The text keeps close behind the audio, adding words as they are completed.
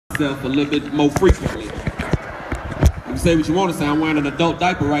myself a little bit more frequently. You can say what you want to say. I'm wearing an adult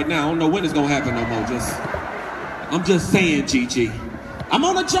diaper right now. I don't know when it's gonna happen no more. I'm just saying, Gigi. I'm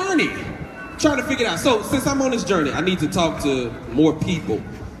on a journey, trying to figure it out. So since I'm on this journey, I need to talk to more people.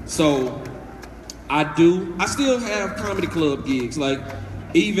 So I still have comedy club gigs. Like,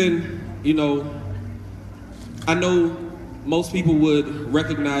 even, you know, I know most people would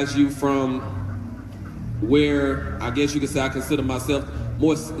recognize you from where, I guess you could say I consider myself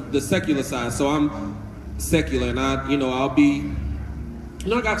more the secular side. So I'm secular, and I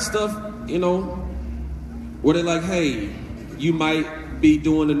got stuff, you know, where they're like, hey, you might be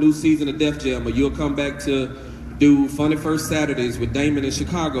doing a new season of Def Jam, or you'll come back to do Funny First Saturdays with Damon in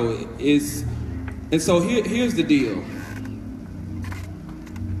Chicago. And so here's the deal.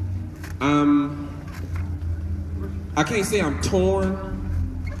 I can't say I'm torn,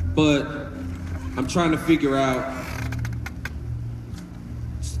 but I'm trying to figure out.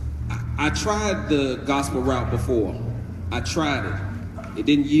 I tried the gospel route before. I tried it. It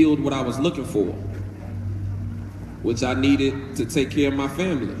didn't yield what I was looking for, which I needed to take care of my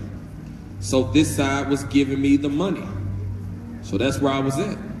family. So this side was giving me the money. So that's where I was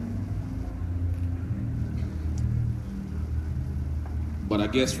at. But I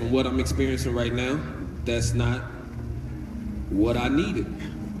guess from what I'm experiencing right now, that's not what I needed.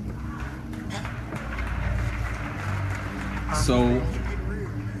 So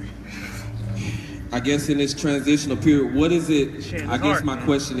I guess in this transitional period, what is it, I guess my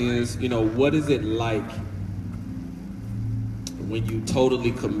question is, you know, what is it like when you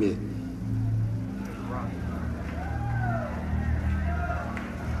totally commit?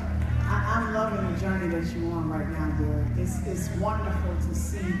 I'm loving the journey that you're on right now, Derek. It's wonderful to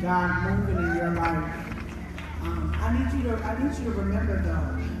see God moving in your life. I need you to remember,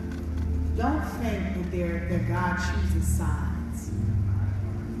 though, don't think that God chooses sides.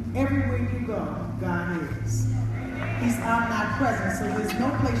 Everywhere you go, God is. He's omnipresent, so there's no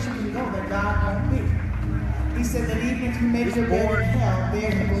place you can go that God won't be. He said that even if you make your bed in hell,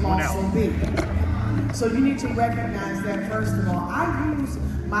 there He will also be. So you need to recognize that, first of all. I use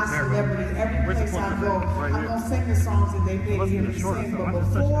my celebrity every place I go. I'm going to sing the songs that they did hear me sing, but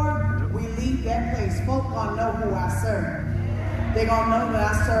before we leave that place, folk going to know who I serve. They're going to know that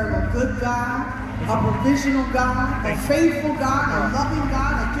I serve a good God, a provisional God, a faithful God, a loving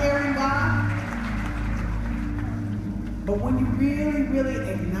God, a caring God. But when you really, really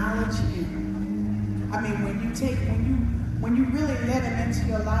acknowledge Him, I mean, when you really let Him into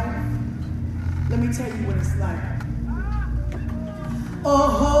your life, let me tell you what it's like. A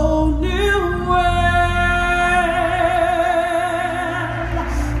whole new world,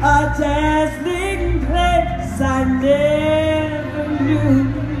 a dazzling place I never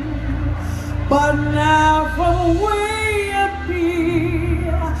knew. But now from way up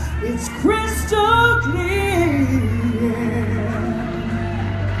here, it's crystal clear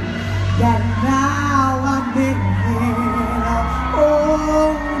that now I'm in a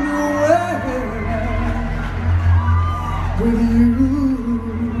whole new world with you.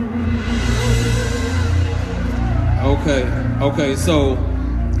 Okay, so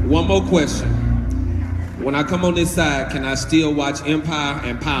one more question. When I come on this side, can I still watch Empire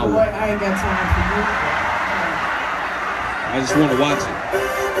and Power? Boy, I ain't got time for you. I just want to watch it.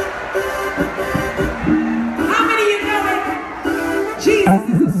 How many of you know it? Jesus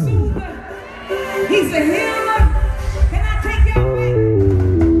is a soother. He's a healer. Can I take you away?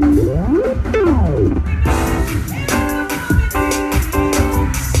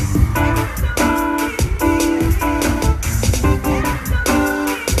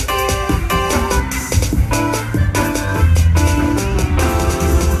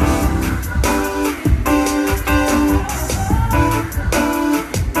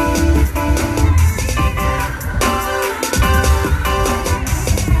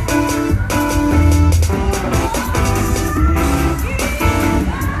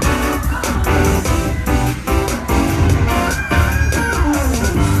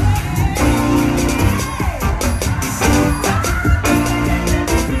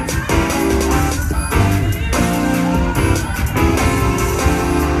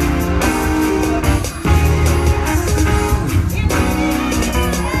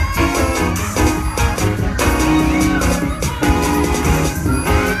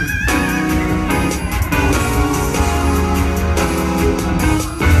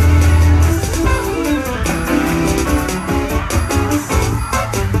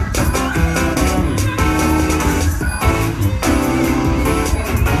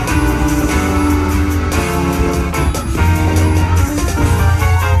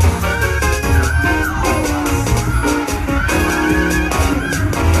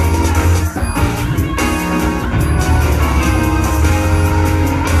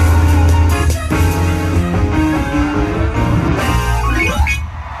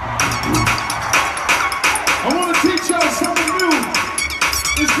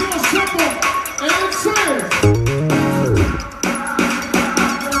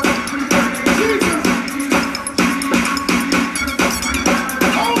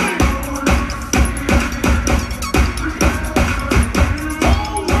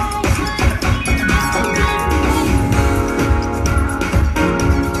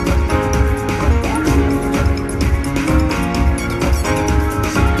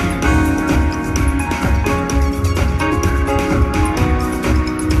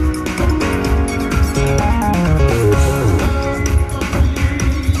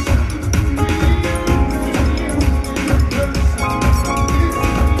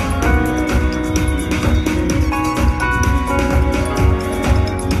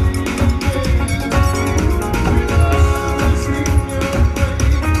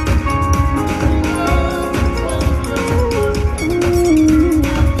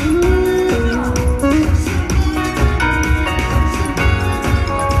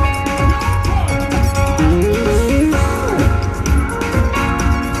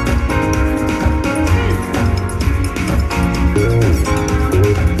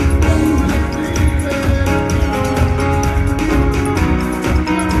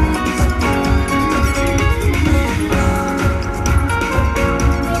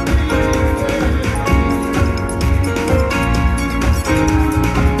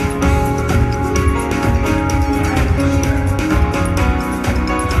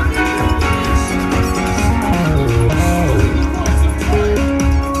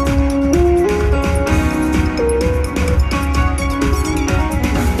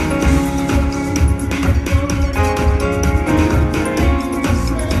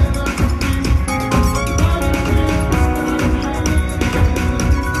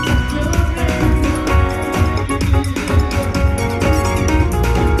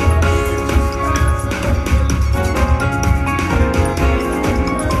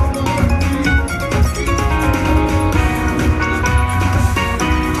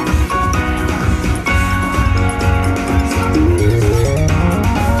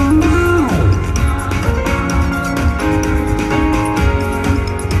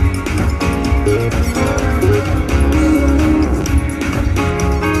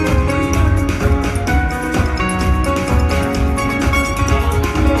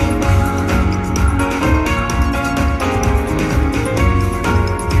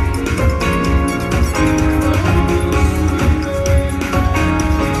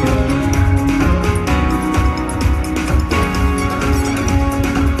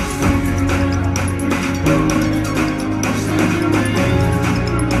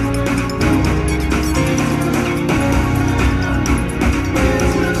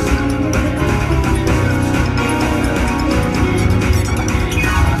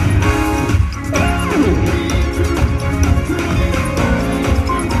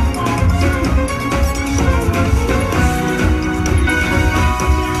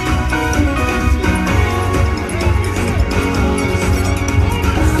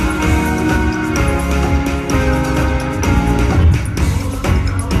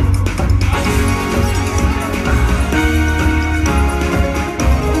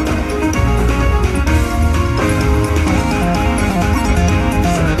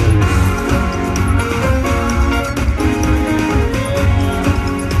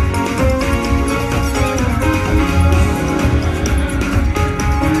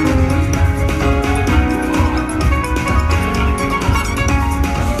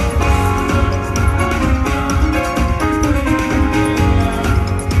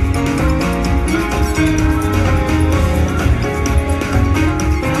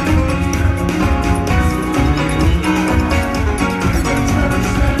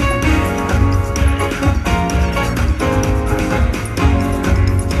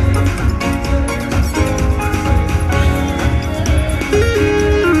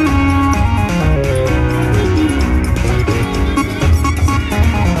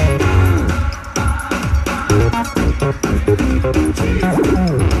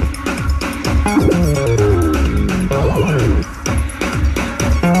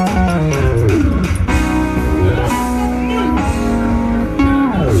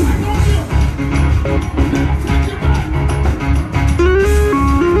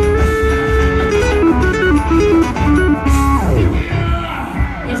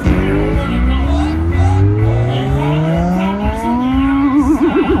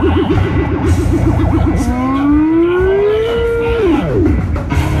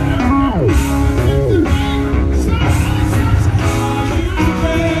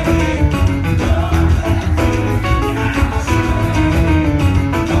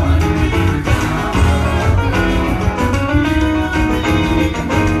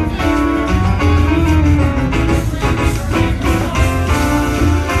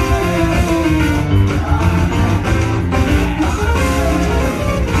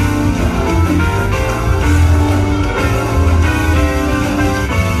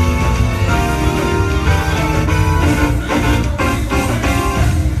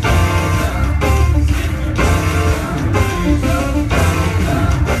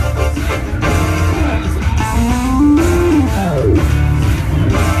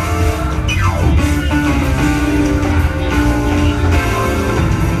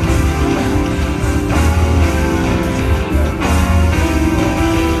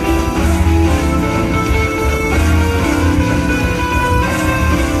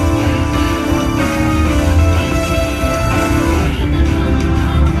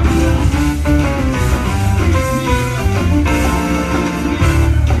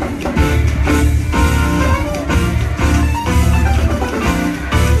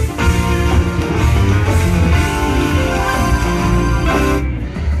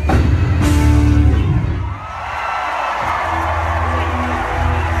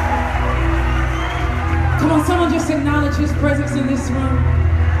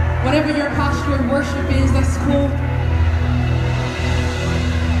 Whatever your posture of worship is, that's cool.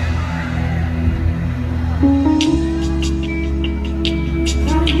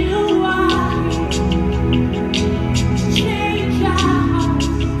 God, you are here. Change our hearts.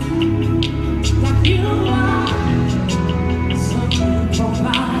 God, you are. So you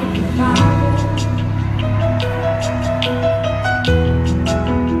provide the fire.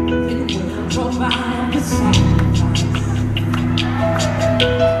 Then we'll provide the sacrifice.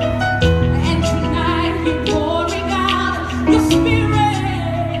 And tonight you're pouring out your spirit.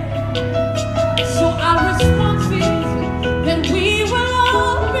 So our response is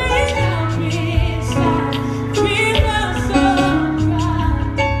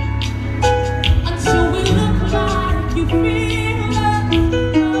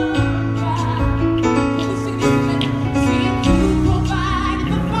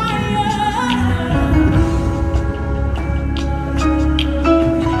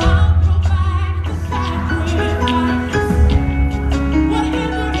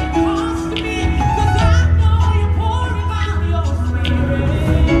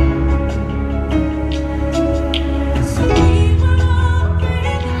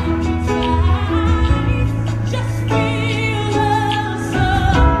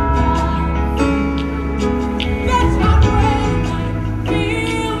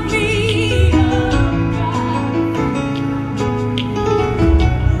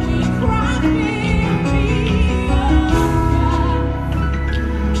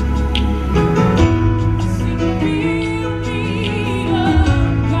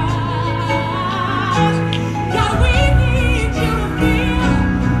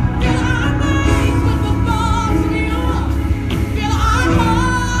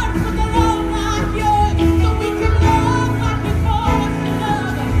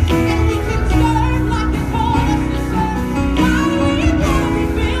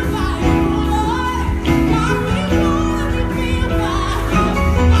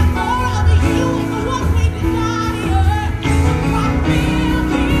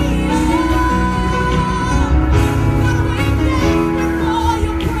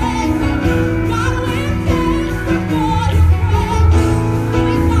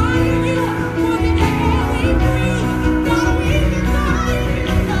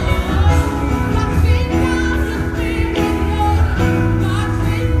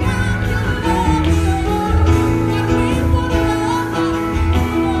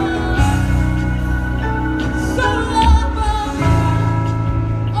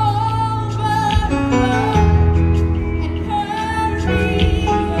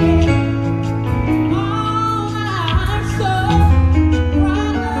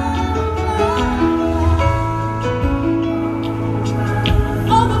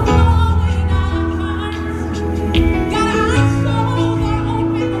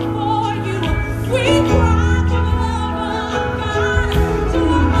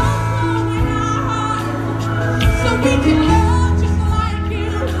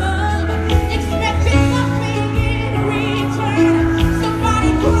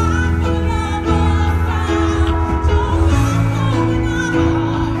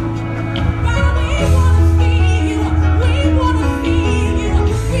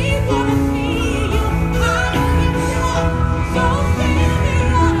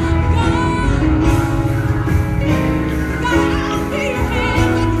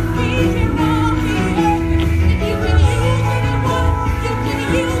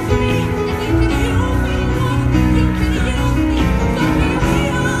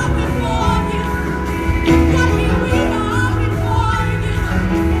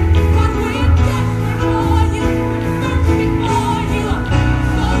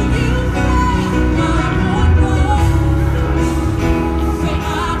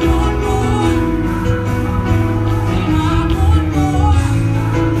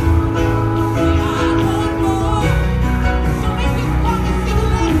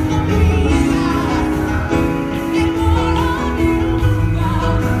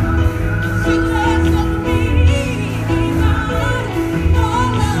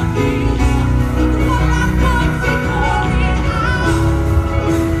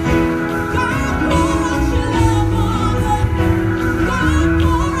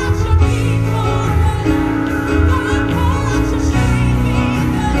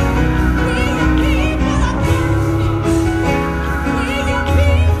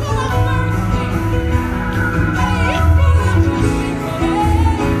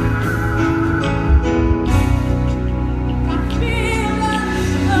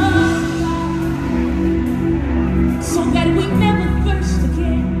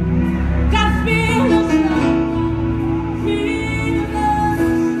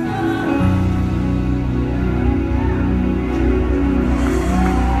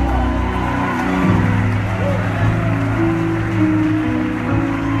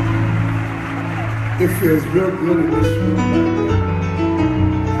real good in this room right now.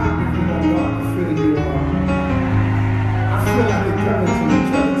 How many of you know the feeling you are? I feel like encouraging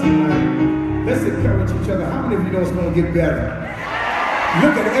each other tonight. Let's encourage each other. How many of you know it's going to get better?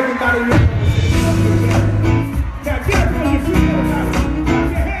 Look at everybody in the room and say it's going to get better. Now get up on your feet, everybody. Put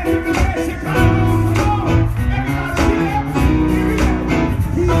your hands in the air, Chicago. Come on. Everybody get up. Here we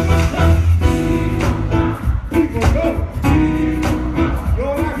go. People go.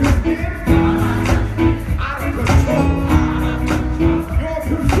 Your life has been out of control. You're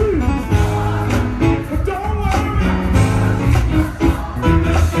confused. But don't worry.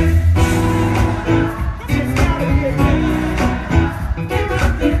 It's gotta get better.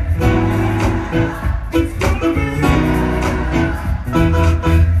 It's gonna be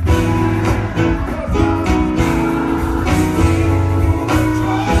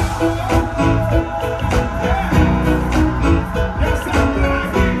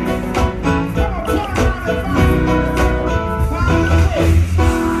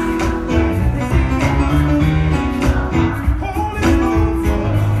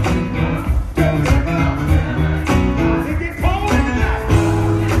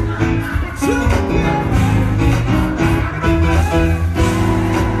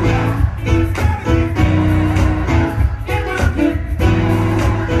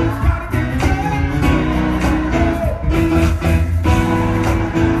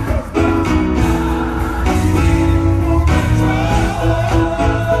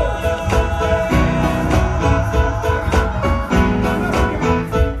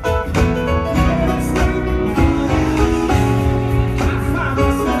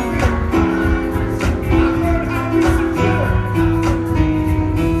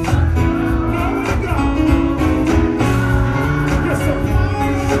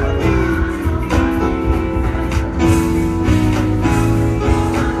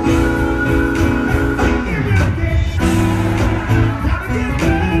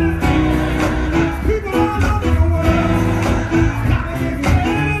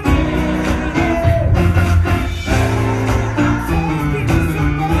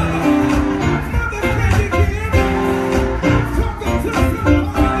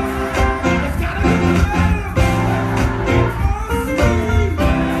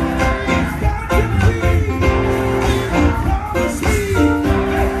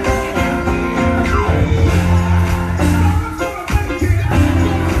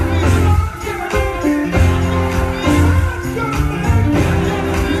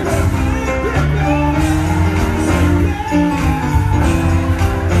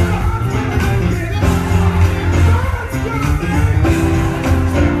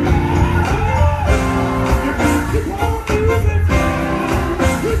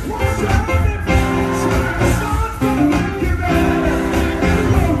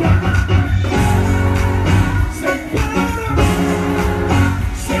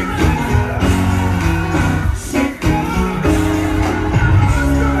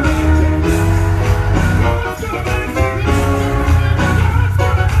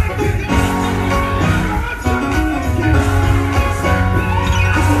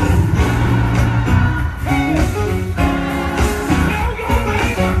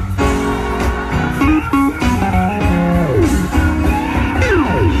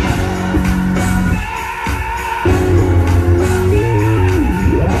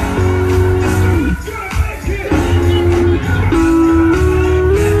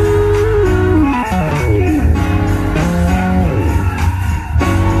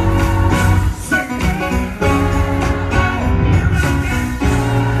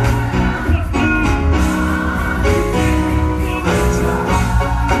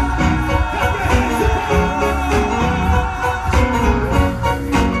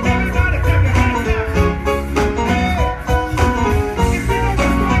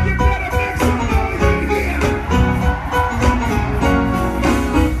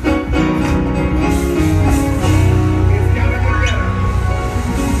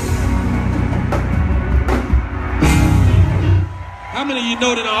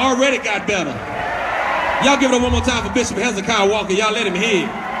know that I already got better. Y'all give it up one more time for Bishop Hezekiah Walker. Y'all let him hear it.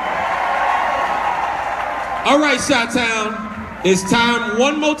 All right, Chi-Town. It's time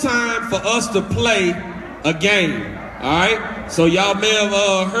one more time for us to play a game. All right? So y'all may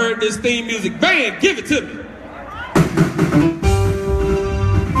have heard this theme music. Band, give it to me.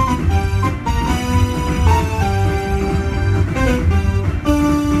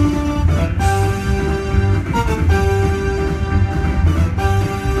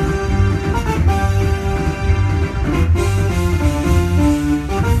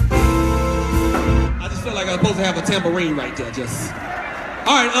 I just feel like I'm supposed to have a tambourine right there, just.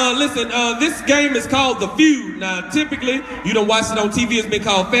 All right, listen, this game is called The Feud. Now, typically, you don't watch it on TV, it's been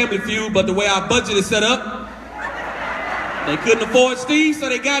called Family Feud, but the way our budget is set up, they couldn't afford Steve, so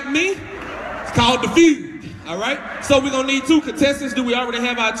they got me. It's called The Feud, all right? So we're gonna need 2 contestants. Do we already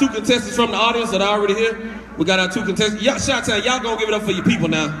have our 2 contestants from the audience that are already here? We got our 2 contestants. Y'all, Chi-Town, y'all gonna give it up for your people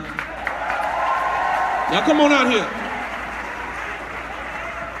now. Y'all come on out here.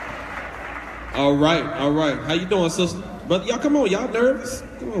 All right. How you doing, sister? Brother, y'all come on, y'all nervous?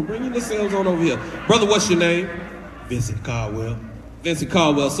 Come on, bring yourselves on over here. Brother, what's your name? Vincent Caldwell. Vincent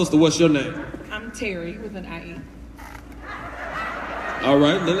Caldwell. Sister, what's your name? I'm Terry with an IE. All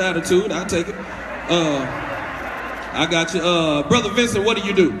right, little attitude, I'll take it. I got you. Brother Vincent, what do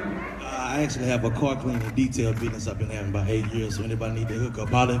you do? I actually have a car cleaning detail business I've been having about 8 years, so anybody need to hook up,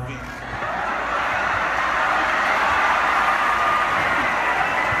 holler at me.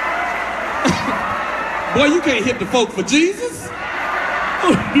 Boy, you can't hit the folk for Jesus.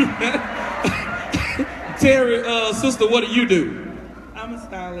 Terry, sister, what do you do? I'm a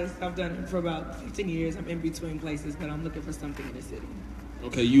stylist. I've done it for about 15 years. I'm in between places, but I'm looking for something in the city.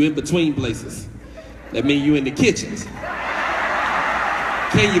 Okay, you in between places. That means you in the kitchens.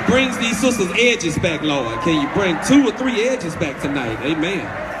 Can you bring these sisters' edges back, Lord? Can you bring 2 or 3 edges back tonight? Amen.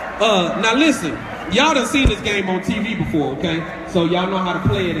 Now listen, y'all done seen this game on TV before, okay? So y'all know how to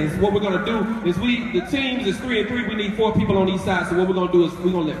play it. And what we're gonna do is the teams is 3 and 3. We need 4 people on each side. So what we're gonna do is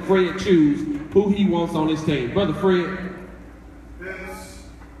we're gonna let Fred choose who he wants on his team. Brother Fred. Vince,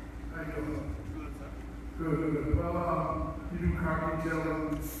 how you doing? Good. Well, you do car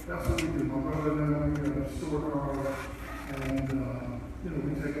detailing. That's what we do. My brother and I, we have a store car, and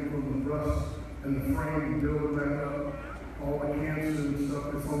we take them from the rust and the frame and build it back up. All the cancer and stuff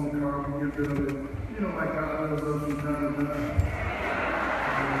that's on the car, we get rid of it. Like God does us from time to time.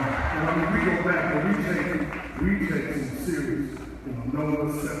 We go back and we take some serious. Nova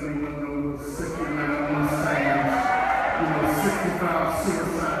 71, Nova 69, Sands, 65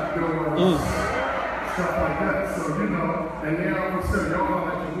 suicide doors, stuff like that. So, and then all of a sudden, y'all call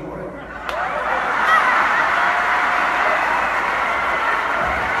that your boy.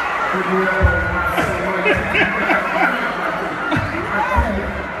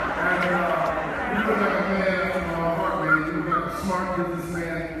 Smart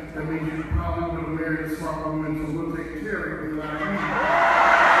businessman, that means you probably would have married a smart woman, so we'll take care of you.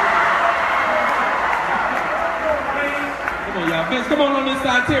 Come on, y'all. Vince, come on this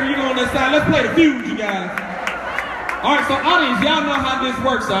side. Terry, you go on this side. Let's play the feud, you guys. All right, so audience, y'all know how this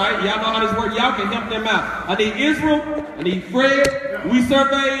works, all right? Y'all know how this works. Y'all can help them out. I need Israel. I need Fred. We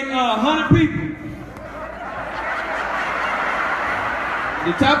surveyed 100 people.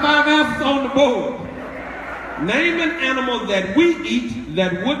 The top 5 answers on the board. Name an animal that we eat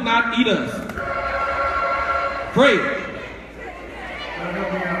that would not eat us. Fred.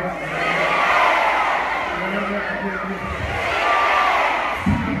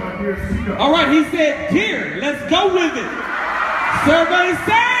 All right, he said deer. Let's go with it. Survey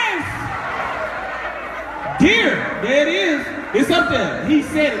says deer. There it is. It's up there. He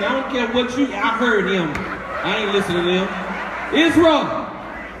said it. I don't care what I heard him. I ain't listening to him. Israel.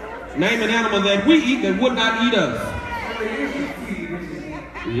 Name an animal that we eat that would not eat us.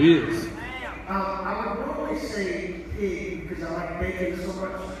 It is. I would normally say pig because I like bacon so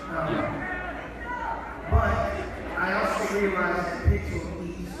much. But I also realize that pigs will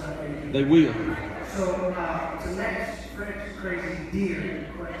eat some bacon. They will. So to match French crazy deer,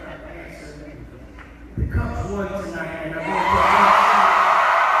 correct answer becomes 1 tonight, and I'm going to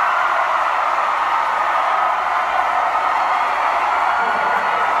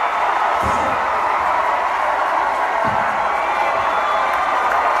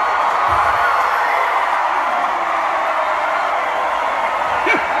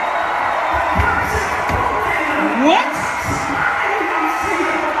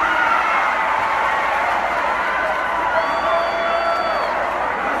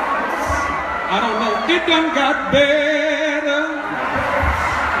It done got better.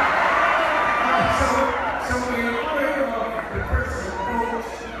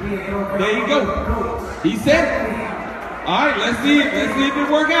 There you go. He said it. All right, let's see it. Let's see if it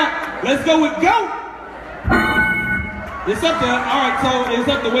work out. Let's go with goat. It's up there. All right, so it's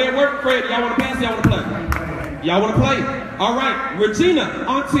up the way it worked. Fred, y'all want to pass? Y'all want to play? Y'all want to play? All right, Regina,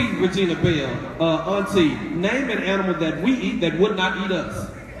 Auntie Regina Bell. Auntie, name an animal that we eat that would not eat us.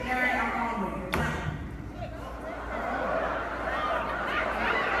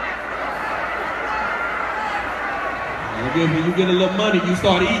 When you get a little money, you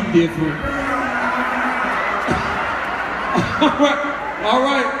start eating different. All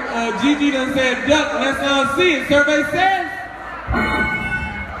right. Gigi done said duck. Let's see it. Survey says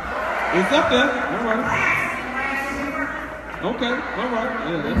It's up there. All right. Okay, all right.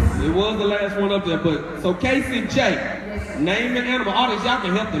 Yeah, it was the last one up there, but so Casey J, name an animal. Artists, y'all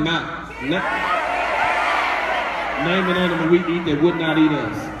can help them out. Name an animal we eat that would not eat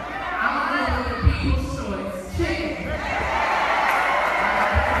us.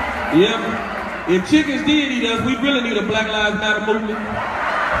 Yep. If chickens did eat us, we really need a Black Lives Matter movement.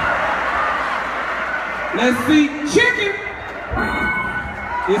 Let's see, chicken.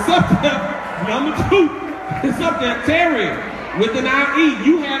 It's up there. Number 2. It's up there. Terry, with an IE,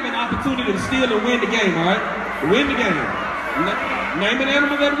 you have an opportunity to steal and win the game, all right? Win the game. Name an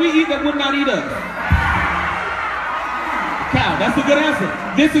animal that we eat that would not eat us. Cow. That's a good answer.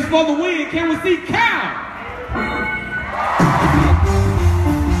 This is for the win. Can we see cow?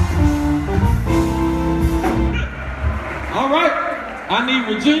 All right. I need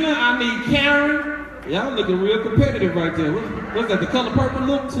Regina. I need Karen. Y'all looking real competitive right there. What's that? The color purple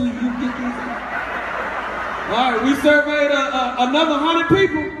look till you get these? All right. We surveyed another 100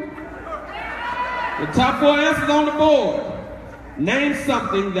 people. The top 4 answers on the board. Name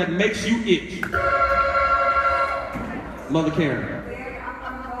something that makes you itch. Mother Karen. I'm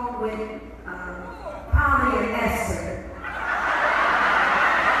going to go with polyester.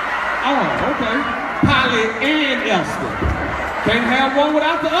 Oh, okay. Polly and Esther. Can't have one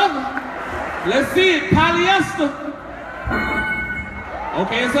without the other. Let's see it. Polyester.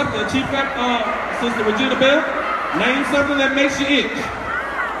 Okay, it's up there. Chief Sister Regina Bell. Name something that makes you itch.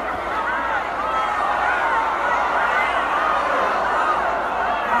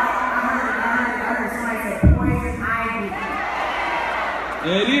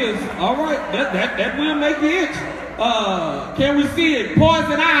 There it is. All right. That will make you itch. Can we see it?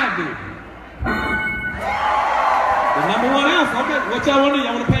 Poison ivy. The number 1 answer. Okay. What y'all want to do?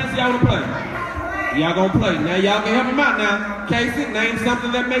 Y'all want to pass it? Y'all want to play? Y'all gonna play. Now y'all can help him out now. Casey, name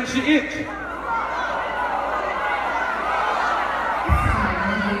something that makes you itch.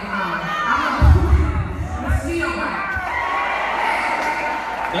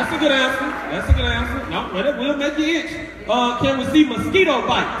 That's a good answer. That's a good answer. No, but it will make you itch. Can we see mosquito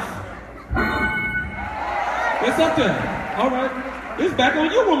bites? It's up there. All right. It's back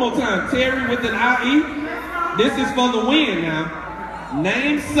on you one more time. Terry with an IE. This is for the win now.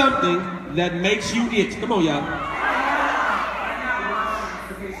 Name something that makes you itch. Come on, y'all.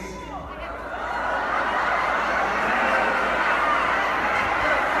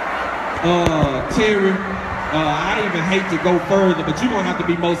 Terry, I even hate to go further, but you're gonna have to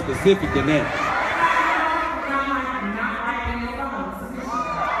be more specific than that.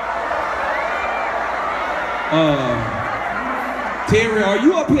 Terry, are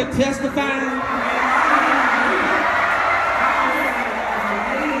you up here testifying?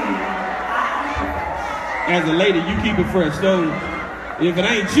 As a lady, you keep it fresh. So, if it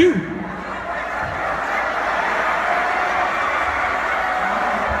ain't you,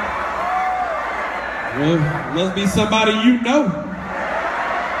 well, must be somebody you know.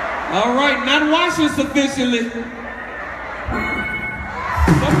 All right, not washing sufficiently.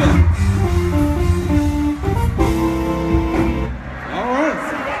 All right.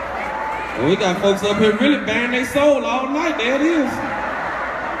 Well, we got folks up here really bearing their soul all night. There it is.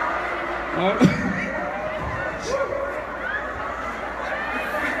 All right.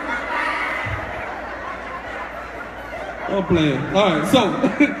 I'm playing. All right, so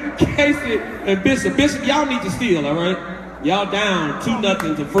Casey and Bishop, y'all need to steal, all right? Y'all down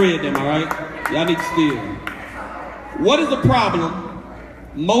 2-0 to Fred them, all right? Y'all need to steal. What is the problem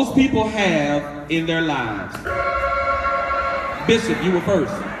most people have in their lives? Bishop, you were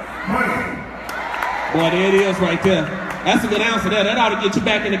first. Money. Boy, there it is right there. That's a good answer there. That ought to get you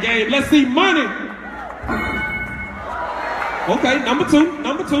back in the game. Let's see, money. Okay, number two.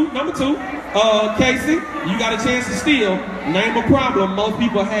 Casey, you got a chance to steal. Name a problem most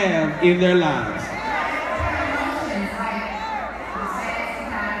people have in their lives.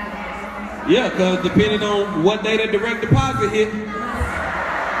 Yeah, because depending on what day the direct deposit hit,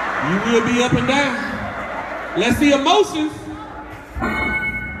 you will be up and down. Let's see, emotions.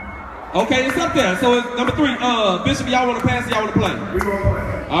 Okay, it's up there. So it's number 3. Bishop, y'all want to pass or y'all want to play? We gonna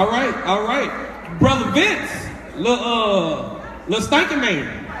play. All right. Brother Vince, little stinking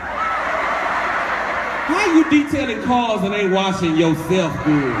man. How you detailing cars and ain't washing yourself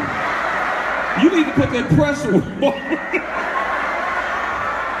good? You need to put that pressure on.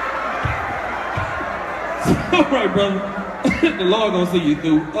 All right, brother. The Lord gonna see you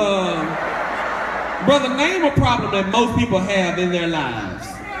through. Brother, name a problem that most people have in their lives.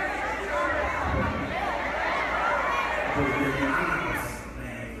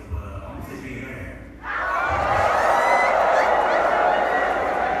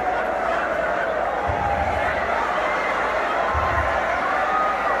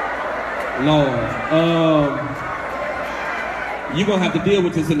 Lord. You're gonna have to deal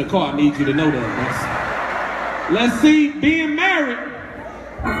with this in the car. I need you to know that. Let's see, being married.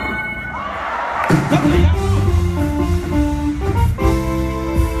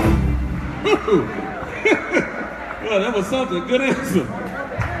 Well, that was something. Good answer.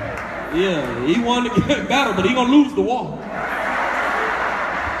 Yeah, he wanted to get battle, but he gonna lose the war.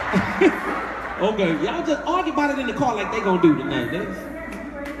 Okay, y'all just argue about it in the car like they gonna do tonight.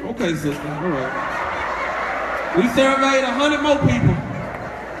 Okay, sister. All right. We surveyed 100 more people.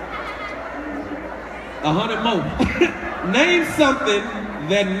 100 more. Name something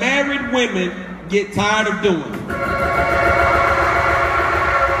that married women get tired of doing.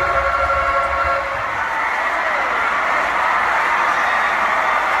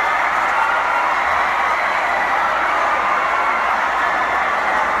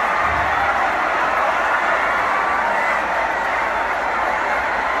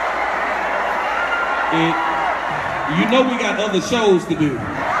 You know we got other shows to do.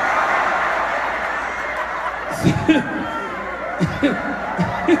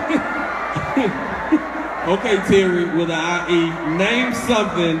 Okay, Terry, with an IE, name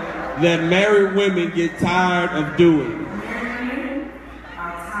something that married women get tired of doing. Married women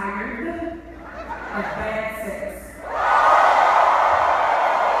are tired of bad sex.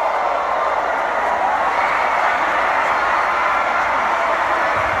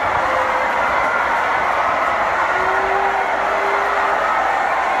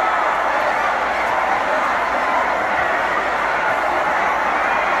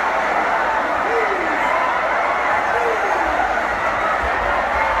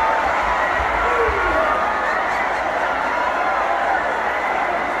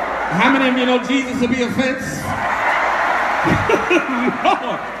 How many of you know Jesus will be offense?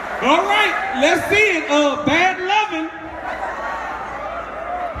 Lord. All right, let's see it. Bad loving.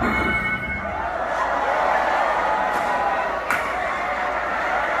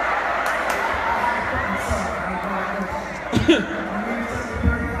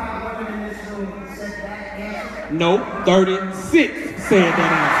 No, 36 said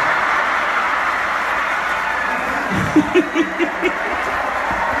that answer.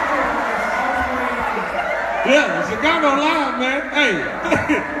 Yeah, Chicago Live, man. Hey,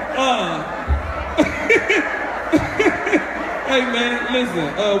 hey, man, listen.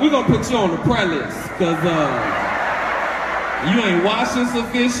 We're gonna put you on the prayer list because you ain't washing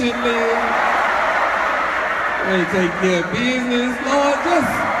sufficiently. You ain't taking care of business, Lord.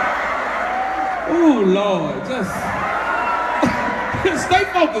 Lord, just stay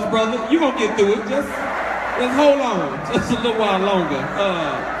focused, brother. You gonna get through it. Just hold on, just a little while longer,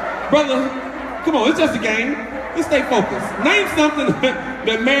 brother. Come on, it's just a game. Let's stay focused. Name something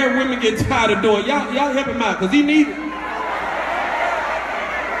that married women get tired of doing. Y'all help him out, because he needs it.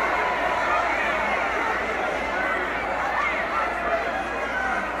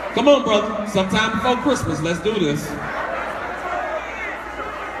 Come on, brother. Sometime before Christmas, let's do this.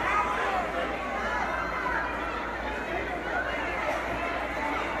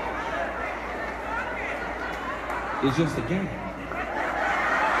 It's just a game.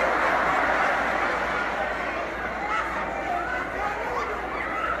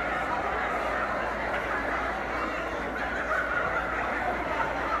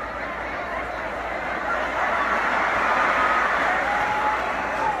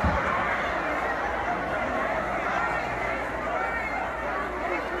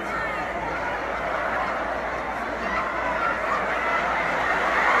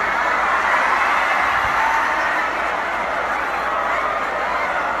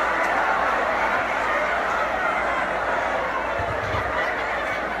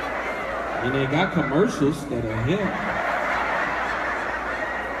 And they got commercials that are here.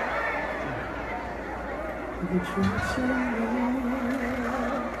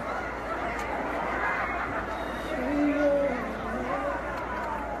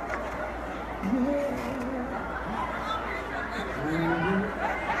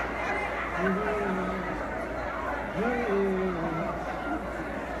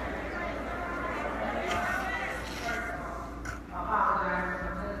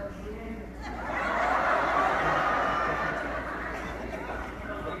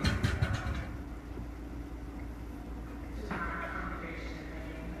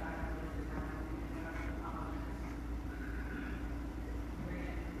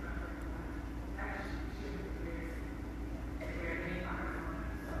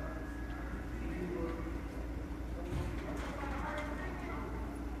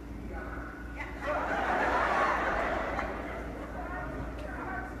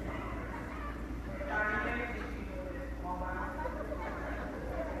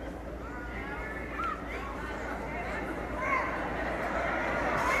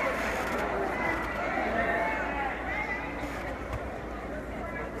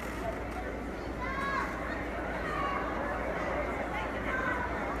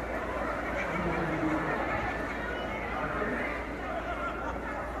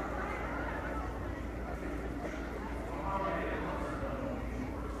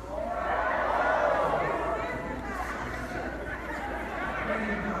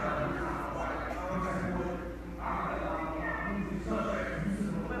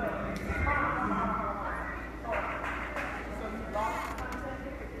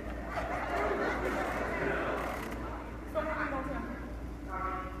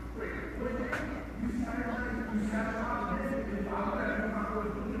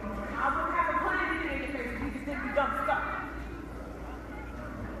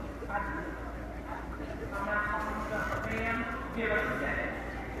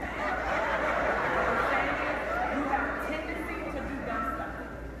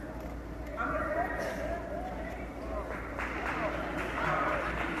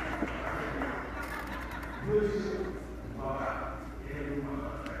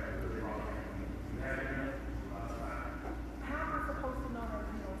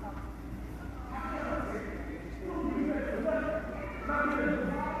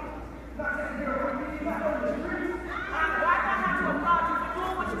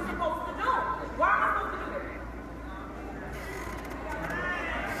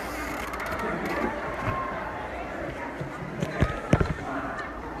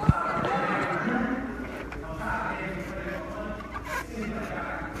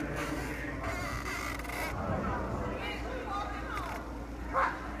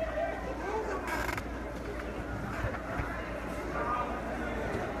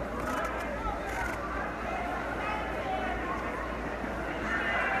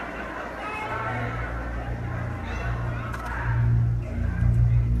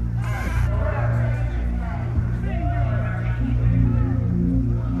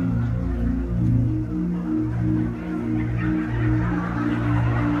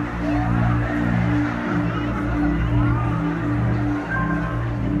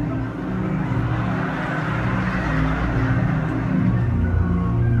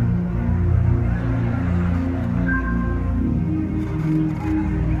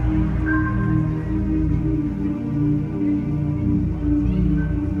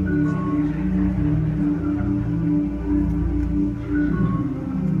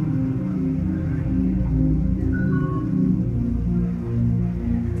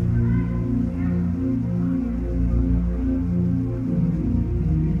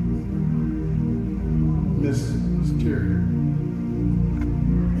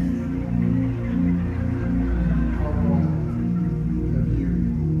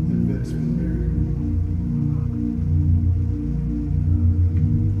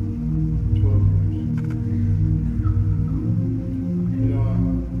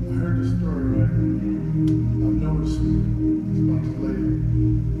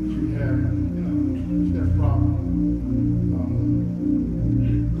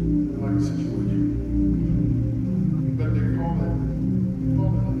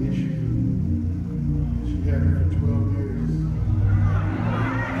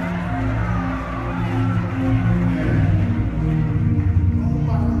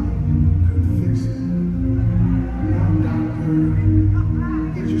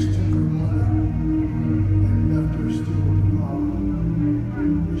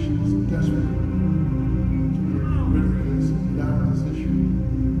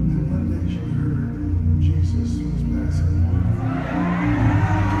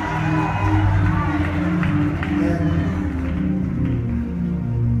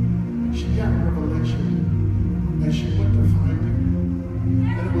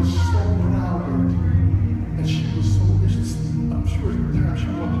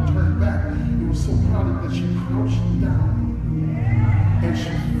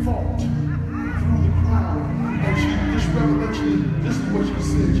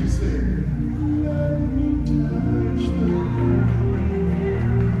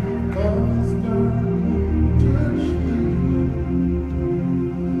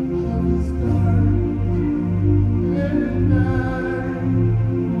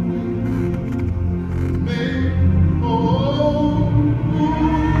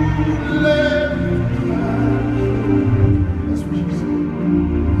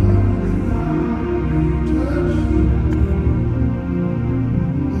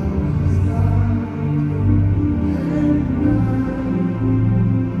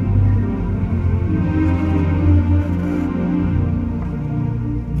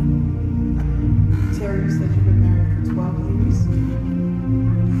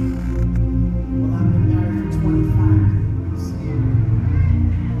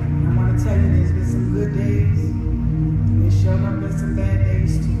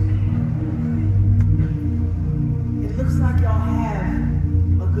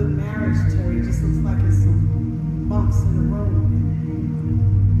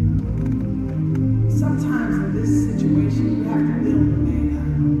 Sometimes in this situation, you have to build a man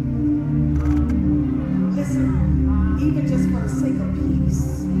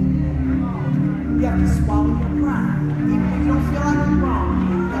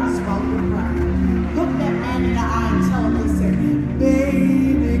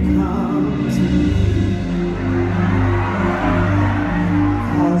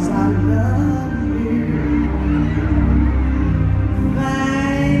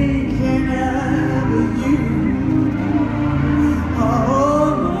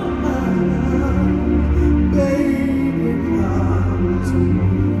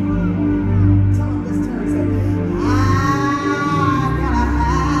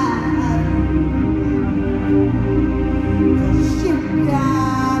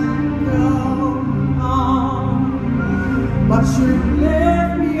but you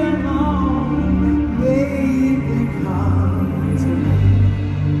left me alone, baby, come to me.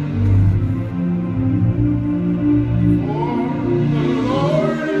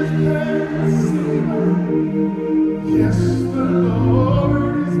 Yes, the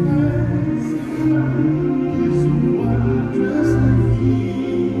Lord is passing by. His wondrous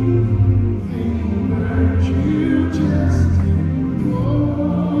healing virtue just ignore.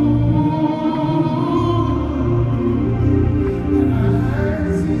 And I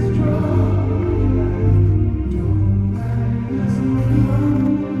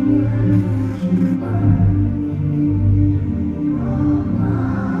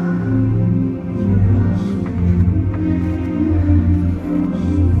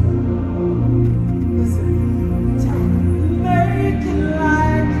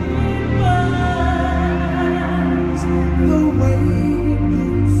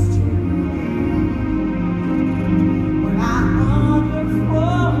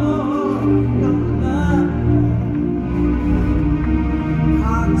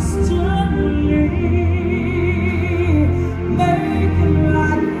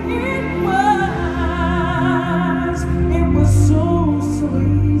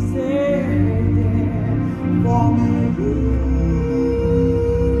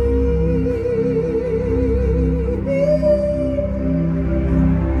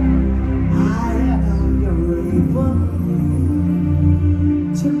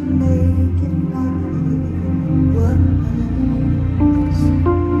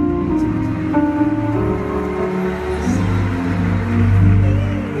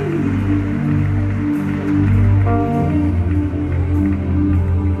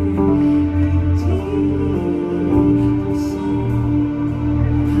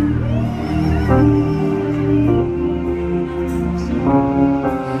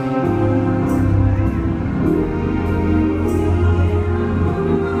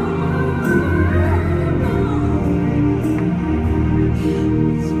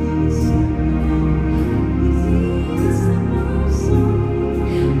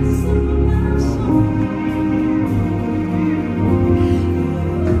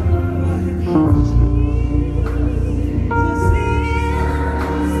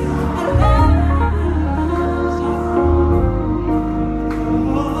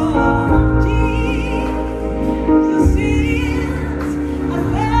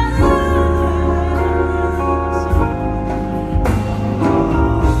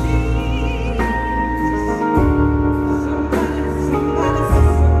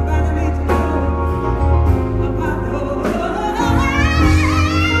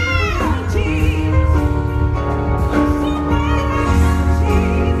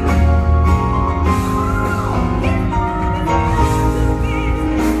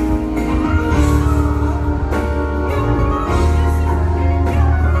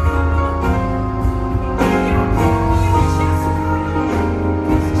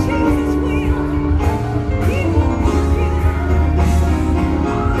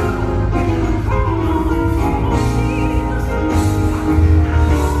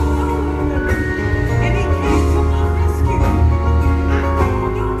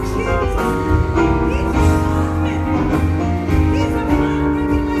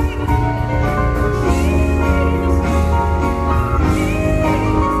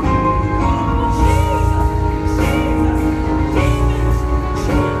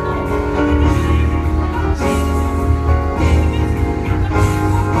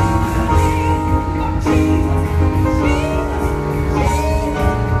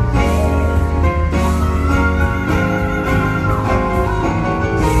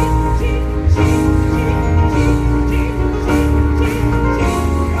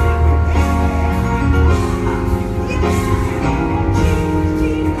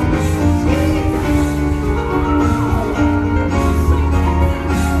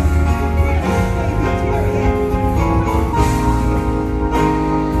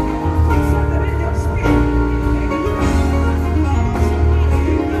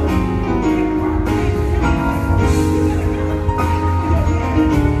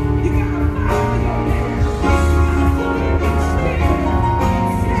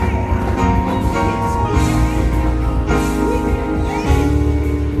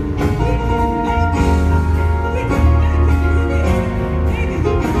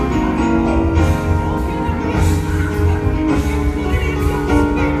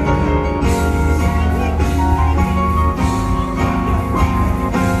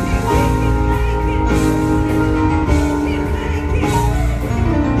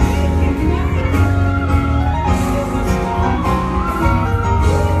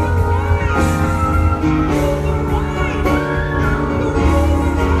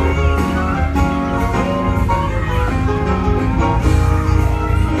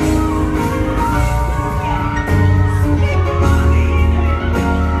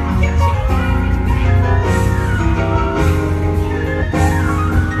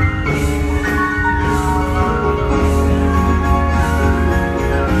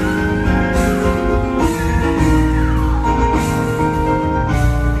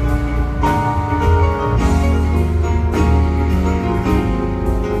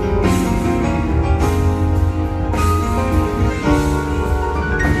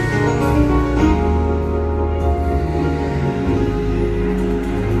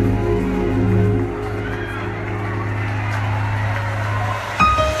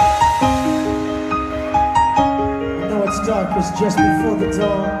it's just before the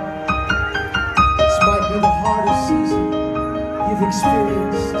dawn. This might be the hardest season you've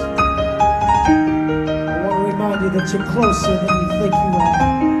experienced. I want to remind you that you're closer than you think you are.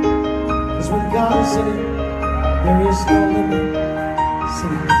 Because when God is in it, there is no limit. So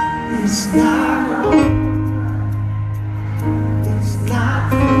it's not over. It's not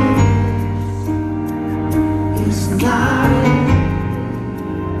finished. It's not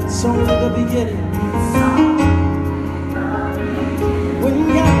it. It's only the beginning. When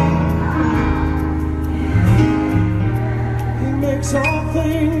God, He makes all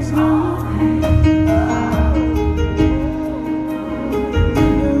things new.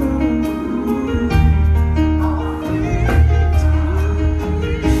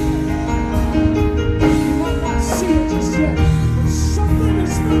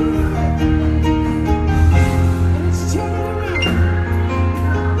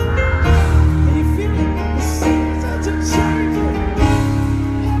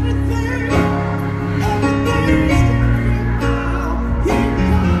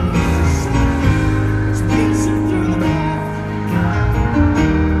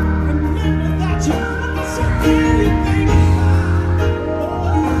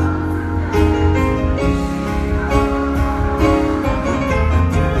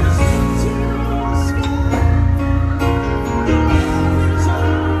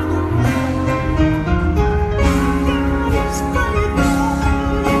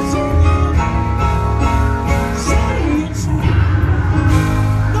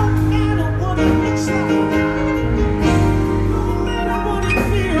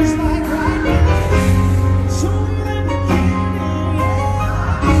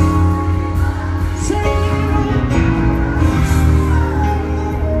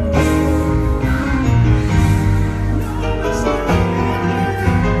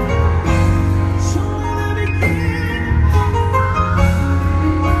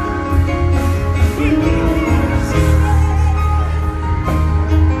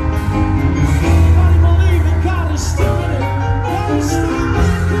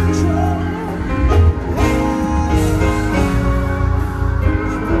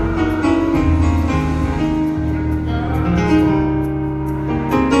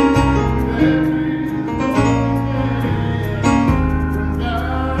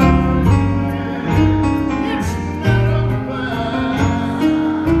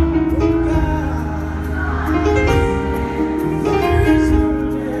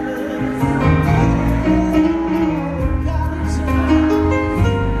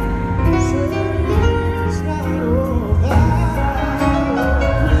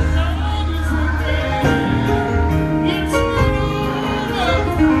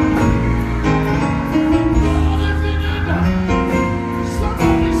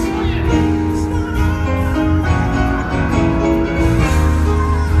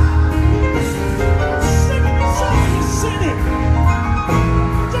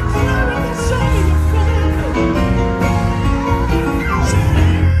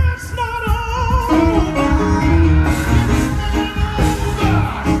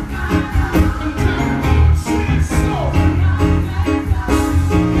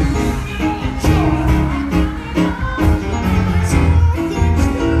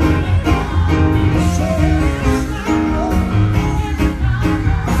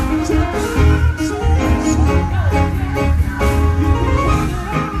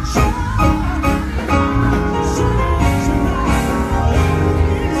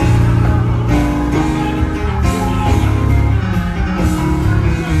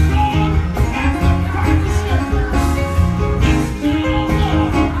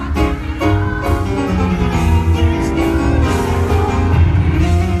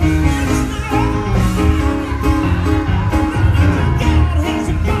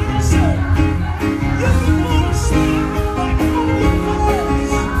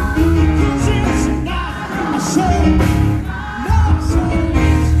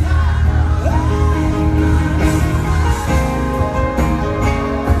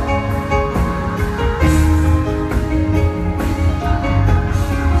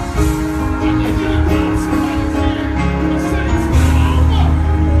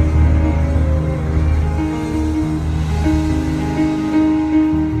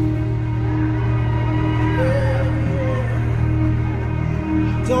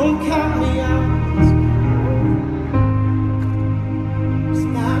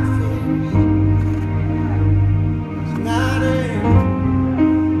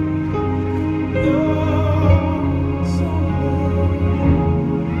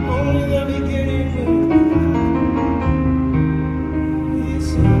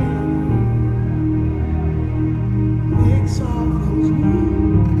 It's all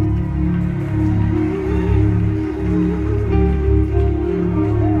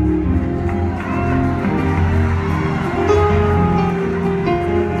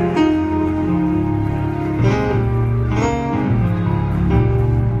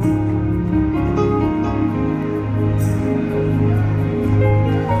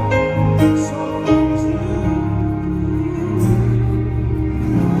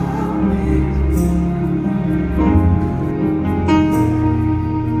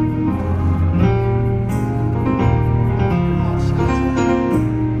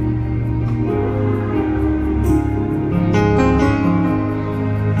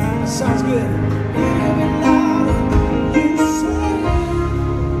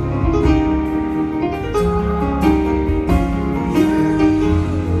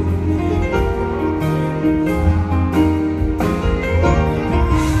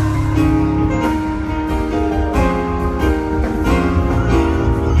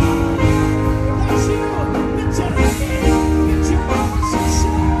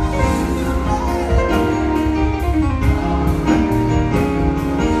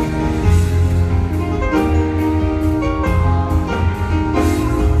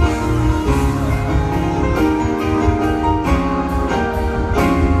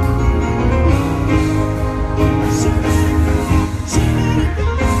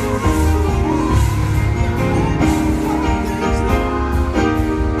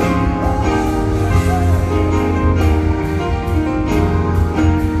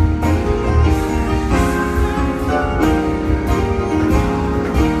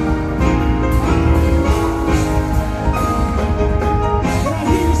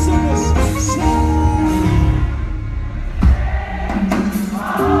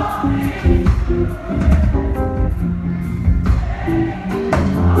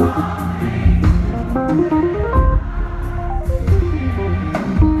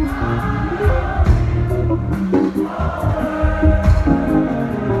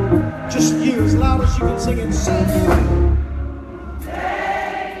chorus, you can sing it.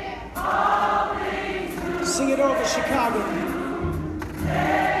 Sing it over Chicago.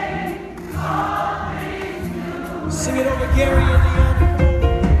 Sing it over Gary, Indiana.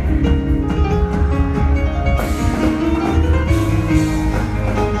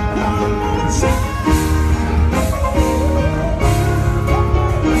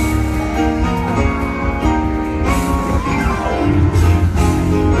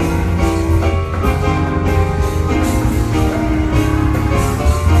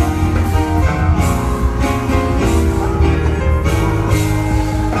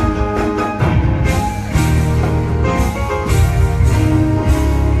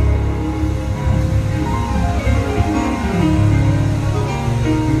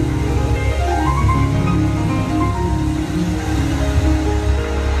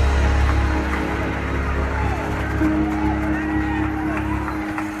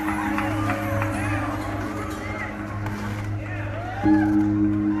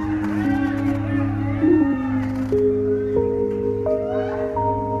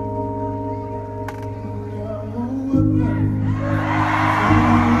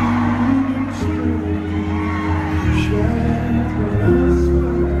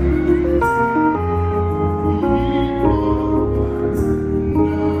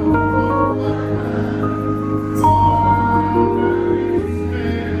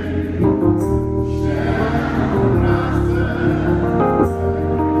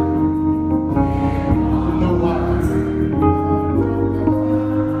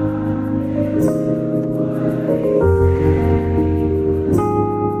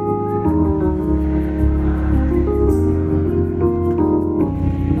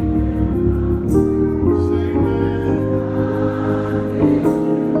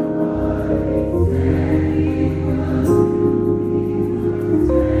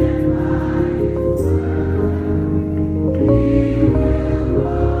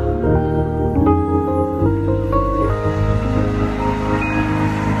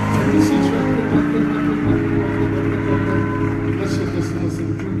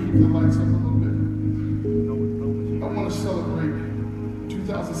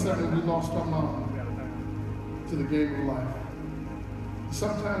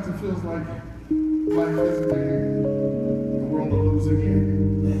 Sometimes it feels like life is a game and we're on the losing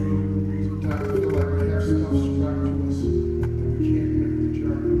end. Sometimes I feel like we have stuff strapped to us and we can't make the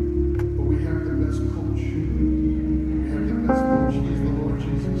journey. But we have the best coach. We have the best coach. He's the Lord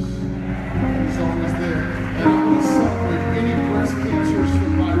Jesus. He's always there. And I want to celebrate any breast cancer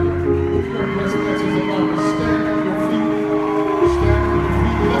survivor. If you're a breast cancer survivor, stand on your feet. Stand on your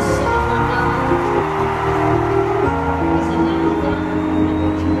feet. Let's celebrate that.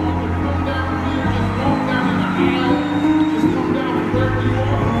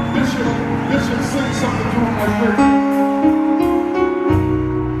 Bishop, sing something to him like this.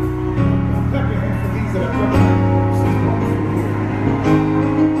 Clap your hands for these that are coming. This is wonderful here.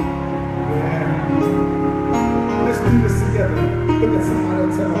 Yeah. Let's do this together. Look at somebody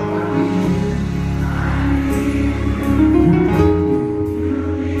and tell them, I need you.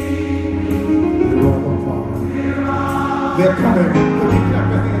 You're all the power. They're coming. Can we clap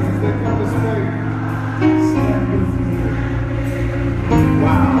your hands as they come this way? Stand with me.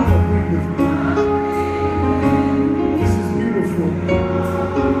 Wow, agree with me. This is beautiful.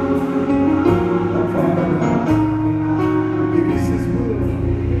 It is His will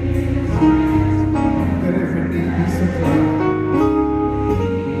that every need be supplied.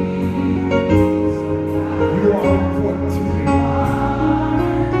 You are important to me.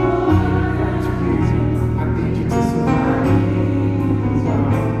 I need you to survive.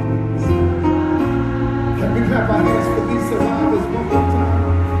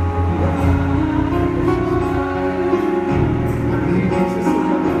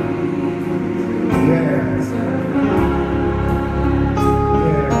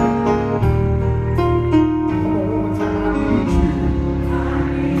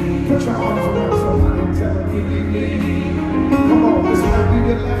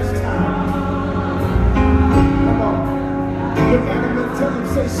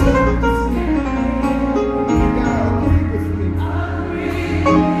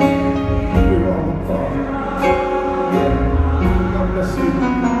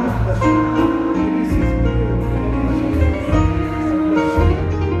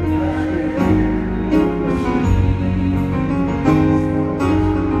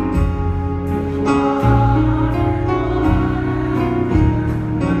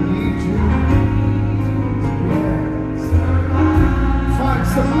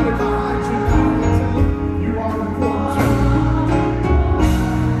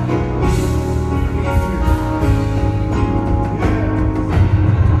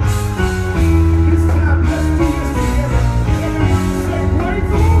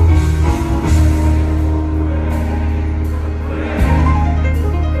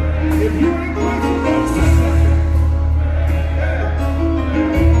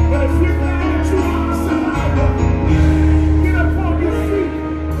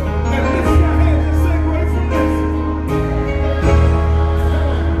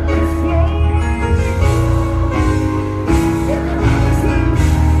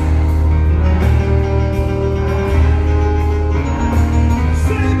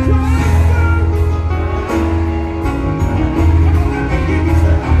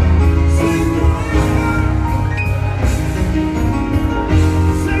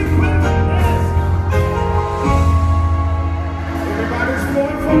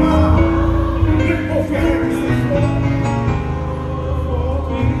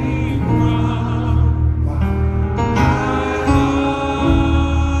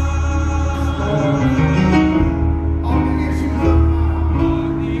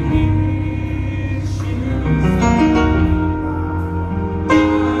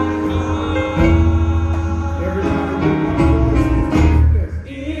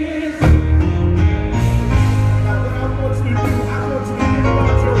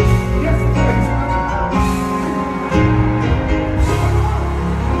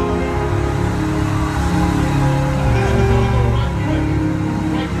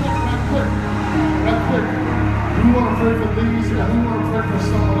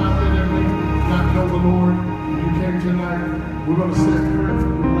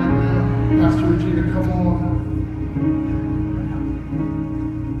 come on.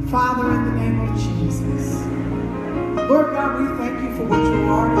 Father, in the name of Jesus, Lord God, we thank you for what you've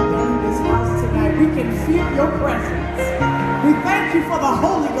already done in this house tonight. We can feel your presence. We thank you for the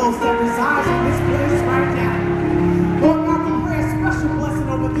Holy Ghost that resides in this place right now. Lord God, we pray a special blessing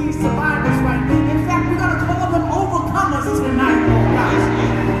over these survivors right now. In fact, we're going to call them overcomers tonight, Lord God.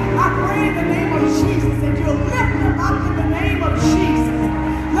 I pray in the name of Jesus that you'll lift them up in the name of Jesus.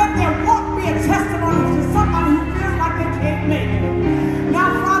 Let their walk be a testimony to somebody who feels like they can't make it.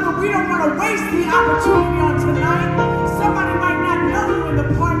 Now, Father, we don't want to waste the opportunity on tonight. Somebody might not know you in the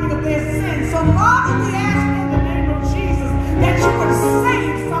pardoning of their sins. So, Father, we ask in the name of Jesus that you would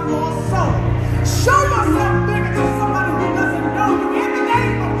save some lost soul. Show yourself bigger to somebody who doesn't know you in the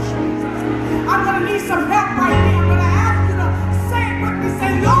name of Jesus. I'm going to need some help right now. I'm going to ask you to say it with me.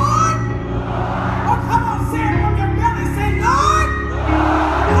 Say, Lord. Oh, come on, say it from your belly. Say, Lord,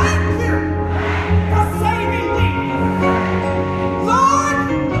 thank you for saving me. Lord,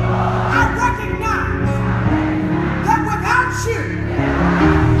 I recognize that without you,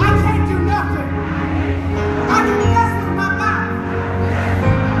 I can't do nothing. I can bless with my mouth,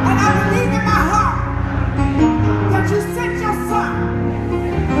 and I believe in my heart that you sent your son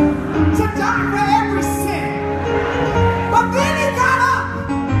to die for every sin. But then he got up.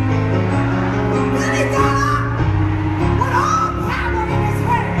 Then he got up with all power in his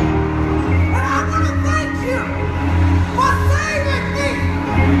hand. And I want to thank you for saving me.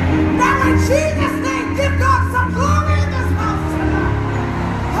 Now in Jesus' name, give God some glory in this house tonight.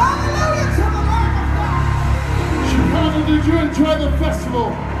 Hallelujah to the Lamb of God. Chicago, did you enjoy the festival?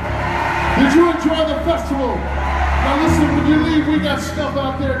 Did you enjoy the festival? Now listen, when you leave, we got stuff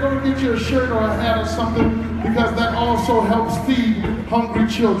out there. Go and get you a shirt or a hat or something, because that also helps feed hungry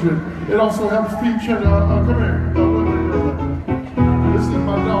children. It also helps feed children. Come here. This is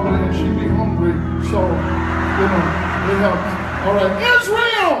my daughter, and she be hungry, so, you know, it helps. All right,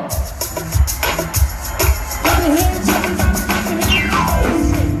 Israel!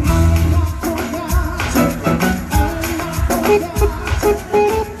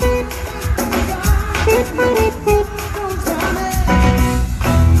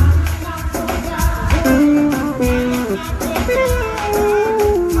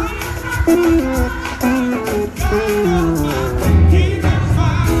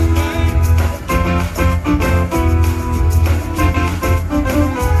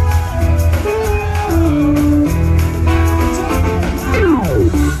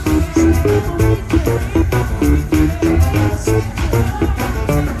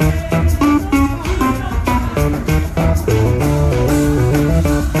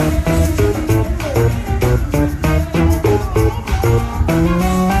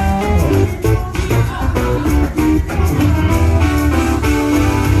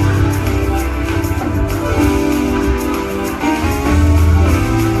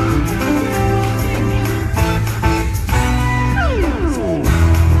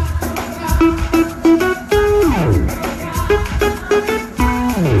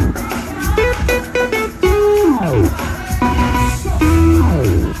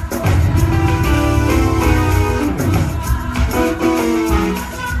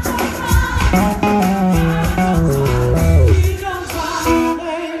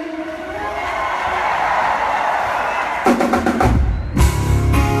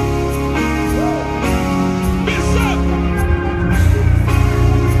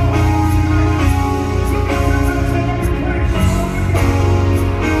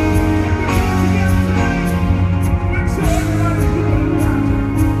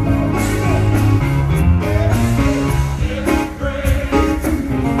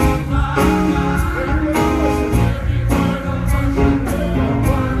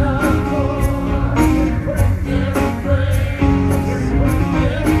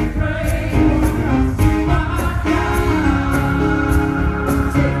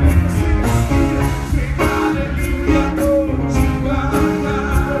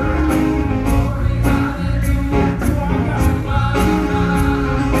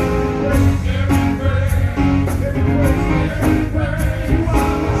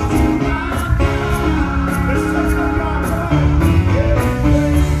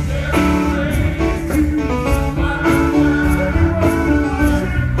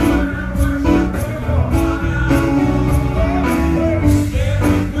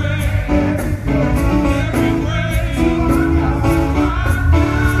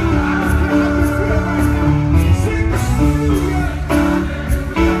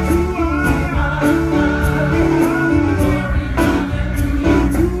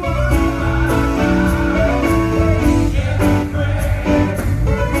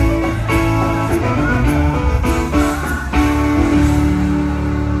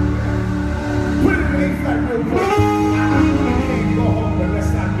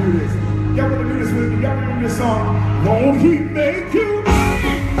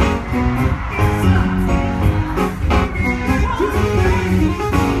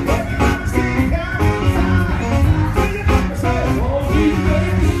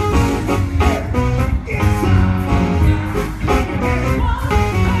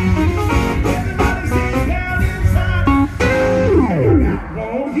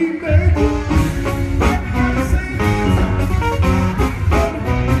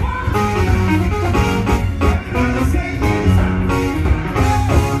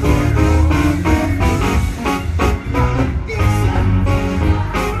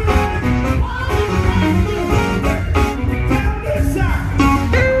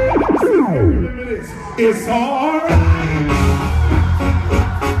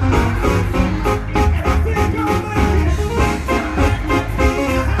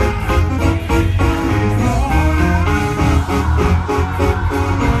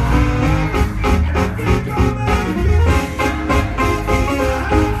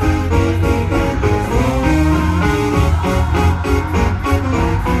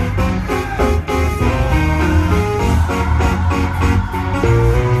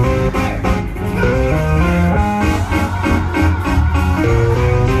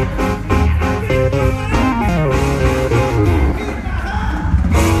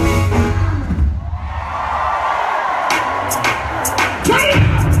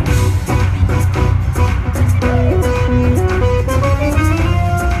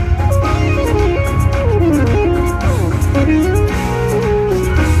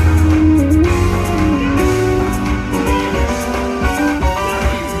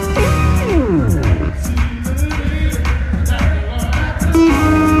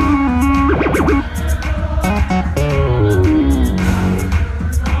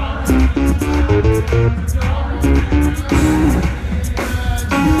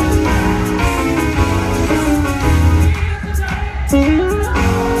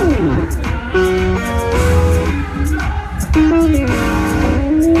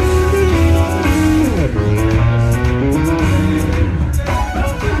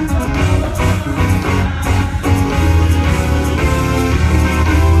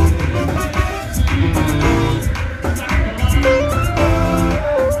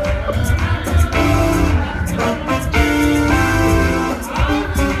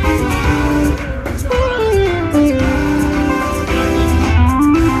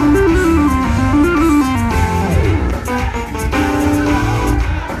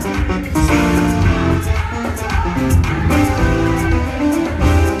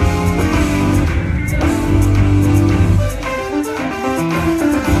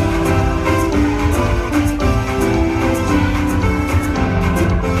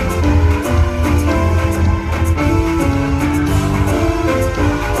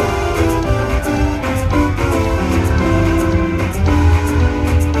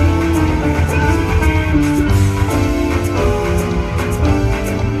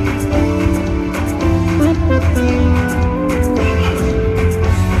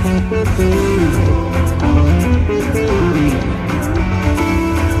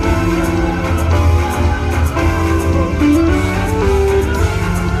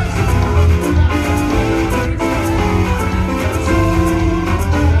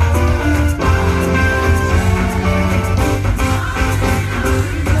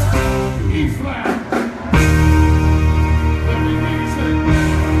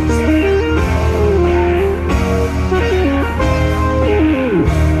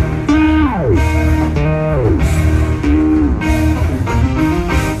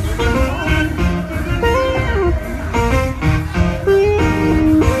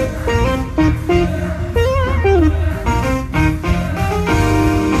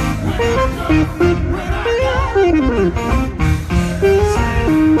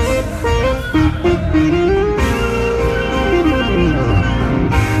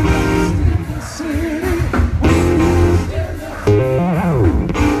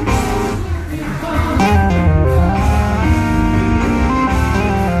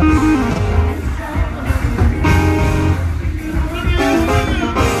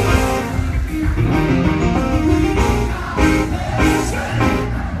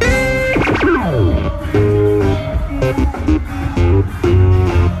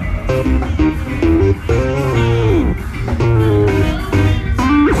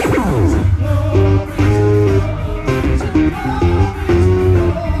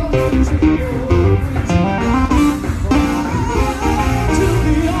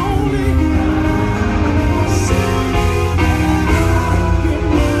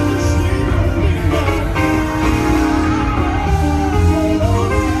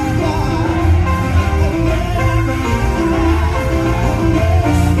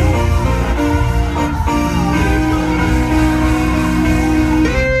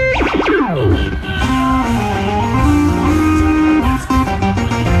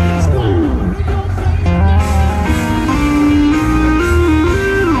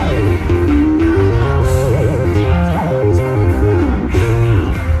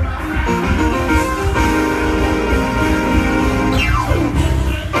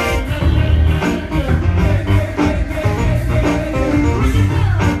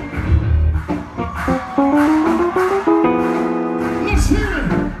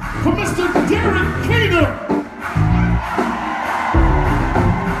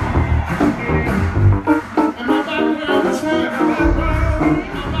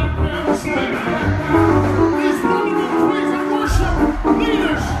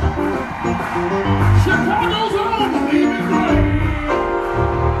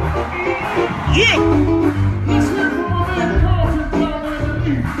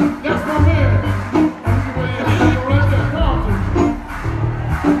 That's my man. Right there, Carlton.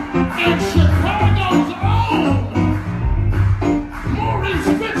 And Chicago's own Maurice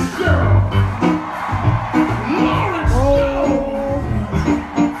Fitzgerald. Lawrence Jones.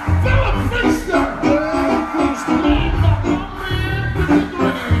 Phillip Feaster. Led by my man, the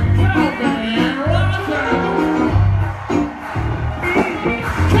grand Calvin Roger.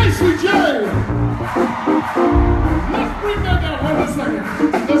 Casey J. Let's bring that down. Hold on a second.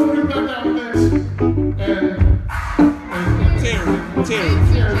 Let's bring that down next.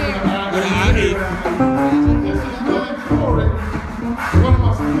 Terry. This is Billy Corey, one of my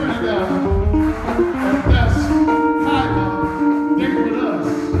security guys. And that's Kyla. They with us.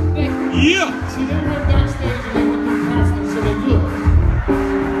 Yeah. See, they went backstage and they went through counseling, so they good.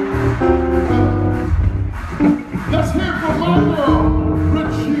 Let's hear from my girl,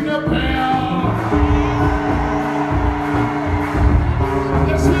 Regina Bell.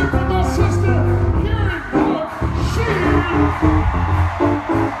 Let's hear from my sister, Karen Brooke.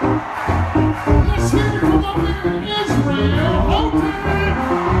 Let's hear from my man, Israel Hougthon.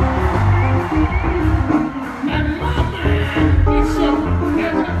 And my man, Bishop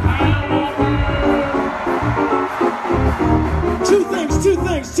Hezekiah. Two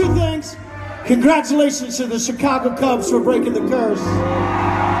things. Congratulations to the Chicago Cubs for breaking the curse.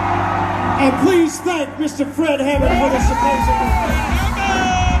 And please thank Mr. Fred Hammond for the supposed.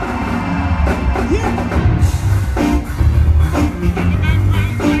 Yeah.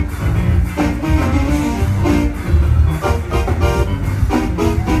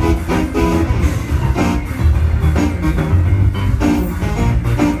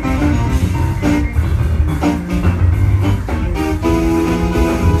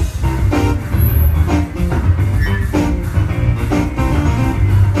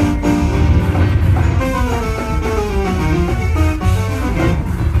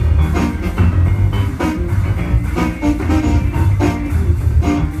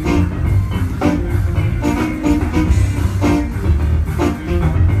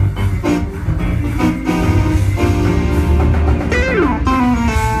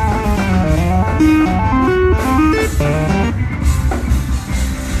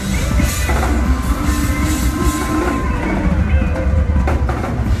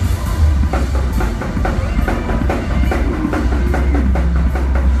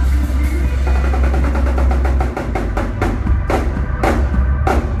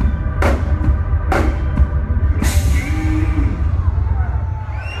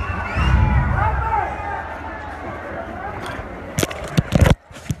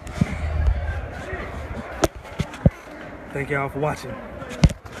 Thank y'all for watching.